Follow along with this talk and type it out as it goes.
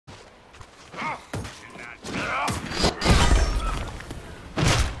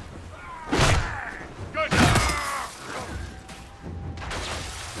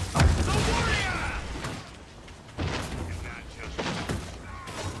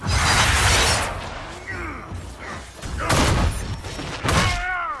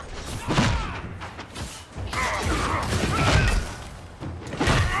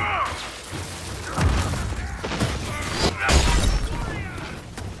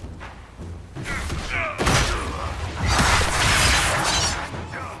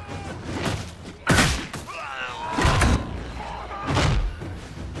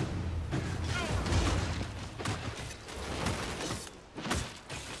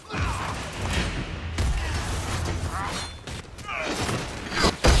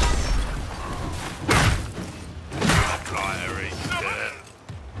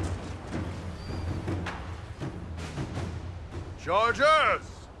Chargers!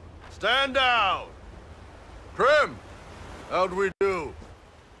 Stand down! Krim! How'd we do?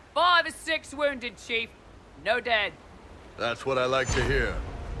 5 or 6 wounded, Chief. No dead. That's what I like to hear.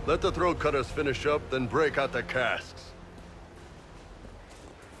 Let the throat cutters finish up, then break out the casks.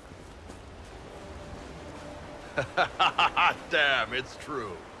 Damn, it's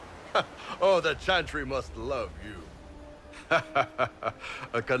true. Oh, the Chantry must love you.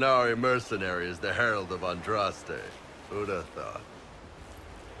 A Canary mercenary is the herald of Andraste. Who'd have thought?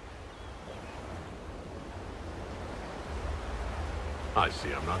 I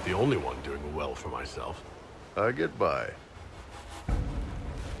see I'm not the only one doing well for myself. I get by.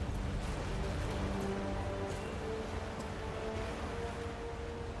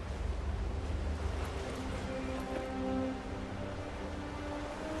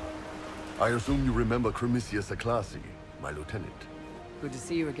 I assume you remember Cremisius Aclassi, my lieutenant. Good to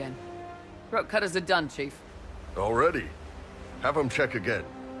see you again. Throat cutters are done, Chief. Already? Have them check again.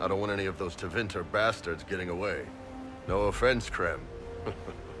 I don't want any of those Tevinter bastards getting away. No offense, Krem.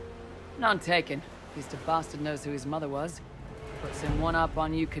 None taken. At least a bastard knows who his mother was. Puts him one up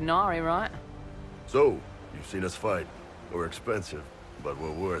on you Canary, right? So, you've seen us fight. We're expensive, but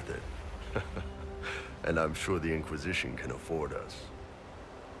we're worth it. And I'm sure the Inquisition can afford us.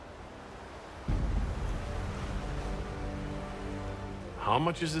 How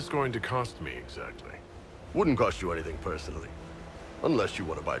much is this going to cost me, exactly? Wouldn't cost you anything personally. Unless you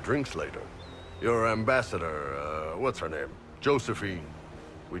want to buy drinks later. Your ambassador, what's her name? Josephine.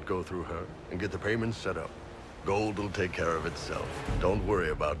 We'd go through her and get the payments set up. Gold will take care of itself. Don't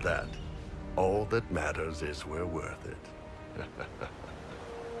worry about that. All that matters is we're worth it.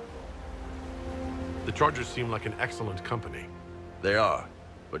 The Chargers seem like an excellent company. They are,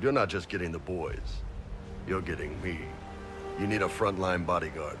 but you're not just getting the boys. You're getting me. You need a frontline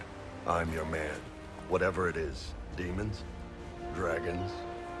bodyguard. I'm your man. Whatever it is. Demons? Dragons?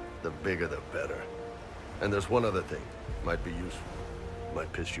 The bigger the better. And there's one other thing. Might be useful.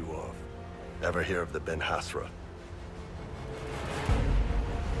 Might piss you off. Ever hear of the Ben Hasra?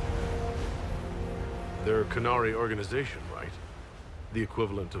 They're a Canary organization, right? The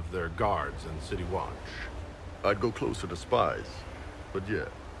equivalent of their guards and City Watch. I'd go closer to spies. But yeah,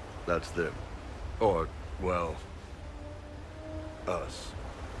 that's them. Or, well, us.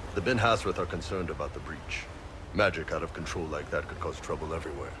 The Ben Hasrath are concerned about the breach. Magic out of control like that could cause trouble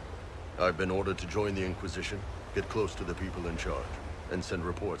everywhere. I've been ordered to join the Inquisition, get close to the people in charge, and send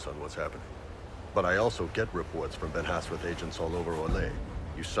reports on what's happening. But I also get reports from Ben Hasrath agents all over Orlais.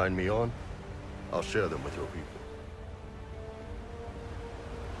 You sign me on, I'll share them with your people.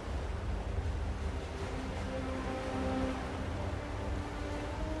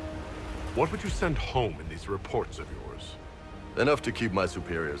 What would you send home in these reports of yours? Enough to keep my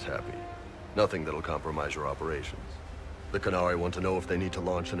superiors happy. Nothing that'll compromise your operations. The Canary want to know if they need to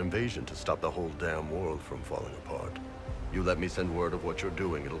launch an invasion to stop the whole damn world from falling apart. You let me send word of what you're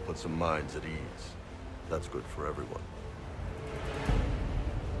doing, it'll put some minds at ease. That's good for everyone.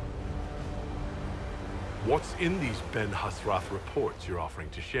 What's in these Ben Hasrath reports you're offering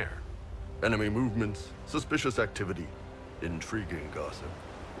to share? Enemy movements, suspicious activity, intriguing gossip.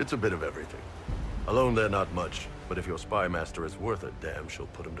 It's a bit of everything. Alone they're not much, but if your spy master is worth a damn, she'll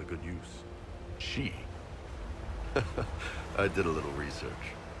put him to good use. She? I did a little research.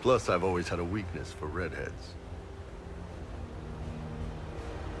 Plus, I've always had a weakness for redheads.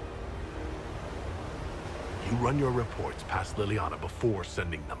 You run your reports past Liliana before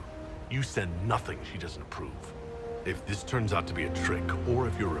sending them. You send nothing she doesn't approve. If this turns out to be a trick, or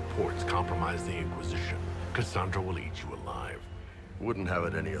if your reports compromise the Inquisition, Cassandra will eat you alive. Wouldn't have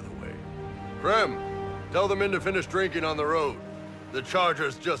it any other way. Krem, tell the men to finish drinking on the road. The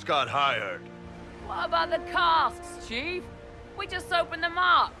Chargers just got hired. What about the casks, Chief? We just opened them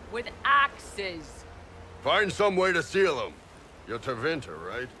up with axes. Find some way to seal them. You're Tevinter,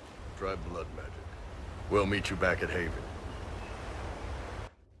 right? Try blood magic. We'll meet you back at Haven.